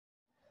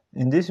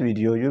In this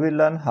video, you will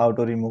learn how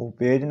to remove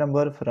page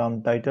number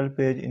from title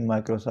page in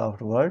Microsoft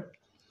Word.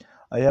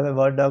 I have a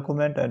Word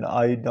document and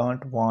I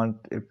don't want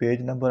a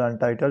page number on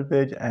title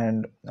page,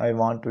 and I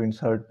want to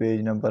insert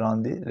page number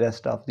on the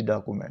rest of the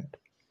document.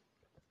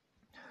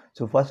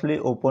 So firstly,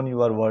 open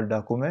your Word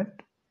document,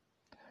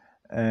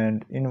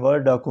 and in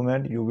Word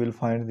document you will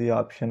find the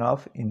option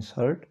of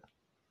insert.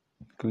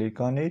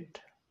 Click on it.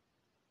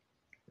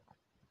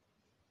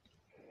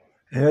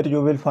 Here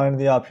you will find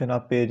the option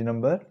of page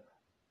number.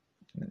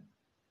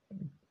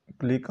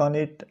 Click on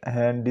it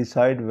and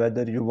decide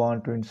whether you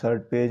want to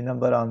insert page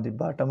number on the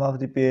bottom of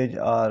the page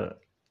or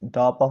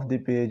top of the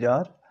page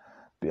or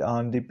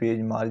on the page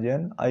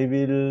margin. I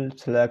will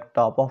select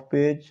top of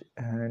page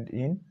and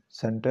in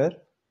center.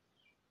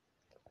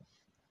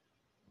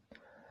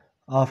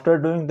 After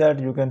doing that,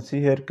 you can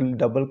see here,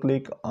 double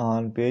click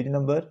on page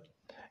number.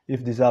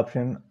 If this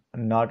option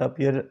not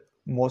appear,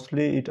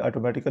 mostly it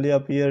automatically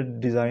appear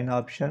design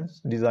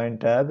options, design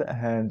tab,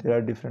 and there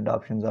are different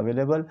options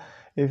available.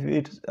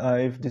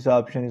 If this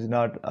option is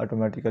not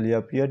automatically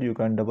appeared, you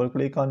can double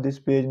click on this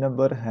page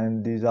number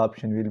and this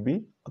option will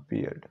be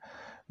appeared.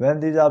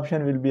 When this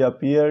option will be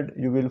appeared,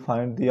 you will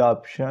find the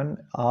option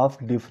of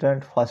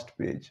different first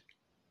page.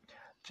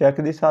 Check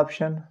this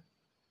option.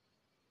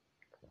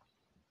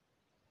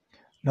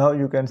 Now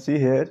you can see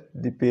here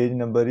the page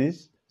number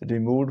is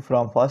removed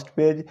from first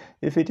page.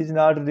 If it is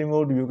not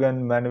removed, you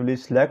can manually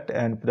select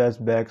and press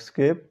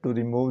backscape to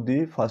remove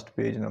the first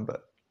page number,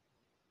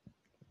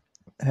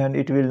 and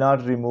it will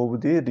not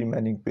remove the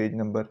remaining page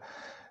number.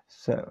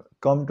 So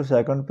come to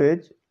second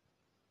page.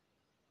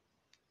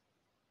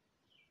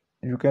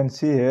 You can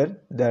see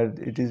here that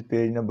it is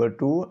page number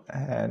 2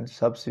 and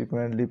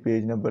subsequently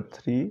page number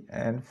 3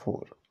 and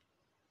 4.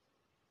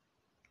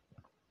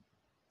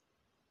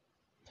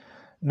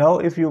 Now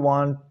if you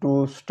want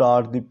to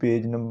start the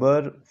page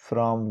number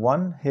from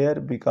 1 here,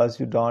 because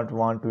you don't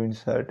want to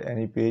insert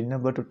any page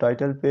number to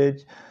title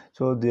page,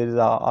 so there is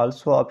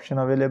also option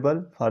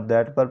available for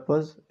that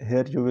purpose.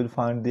 Here you will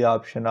find the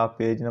option of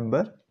page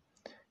number.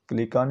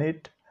 Click on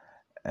it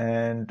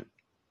and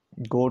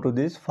go to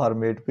this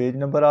format page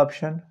number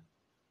option,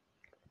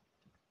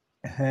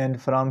 and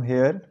from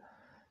here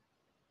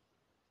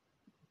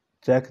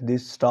check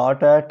this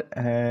start at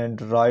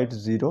and write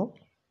 0.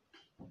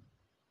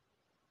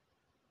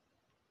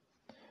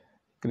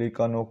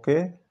 Click on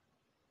OK.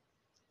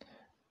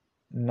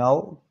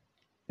 Now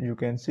you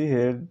can see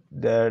here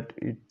that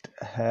it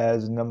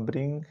has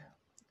numbering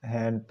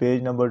and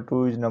page number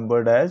 2 is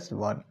numbered as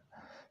 1.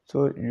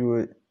 So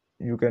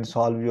you can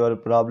solve your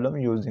problem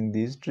using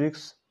these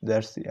tricks.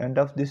 That's the end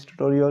of this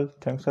tutorial.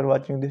 Thanks for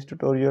watching this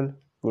tutorial.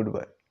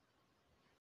 Goodbye.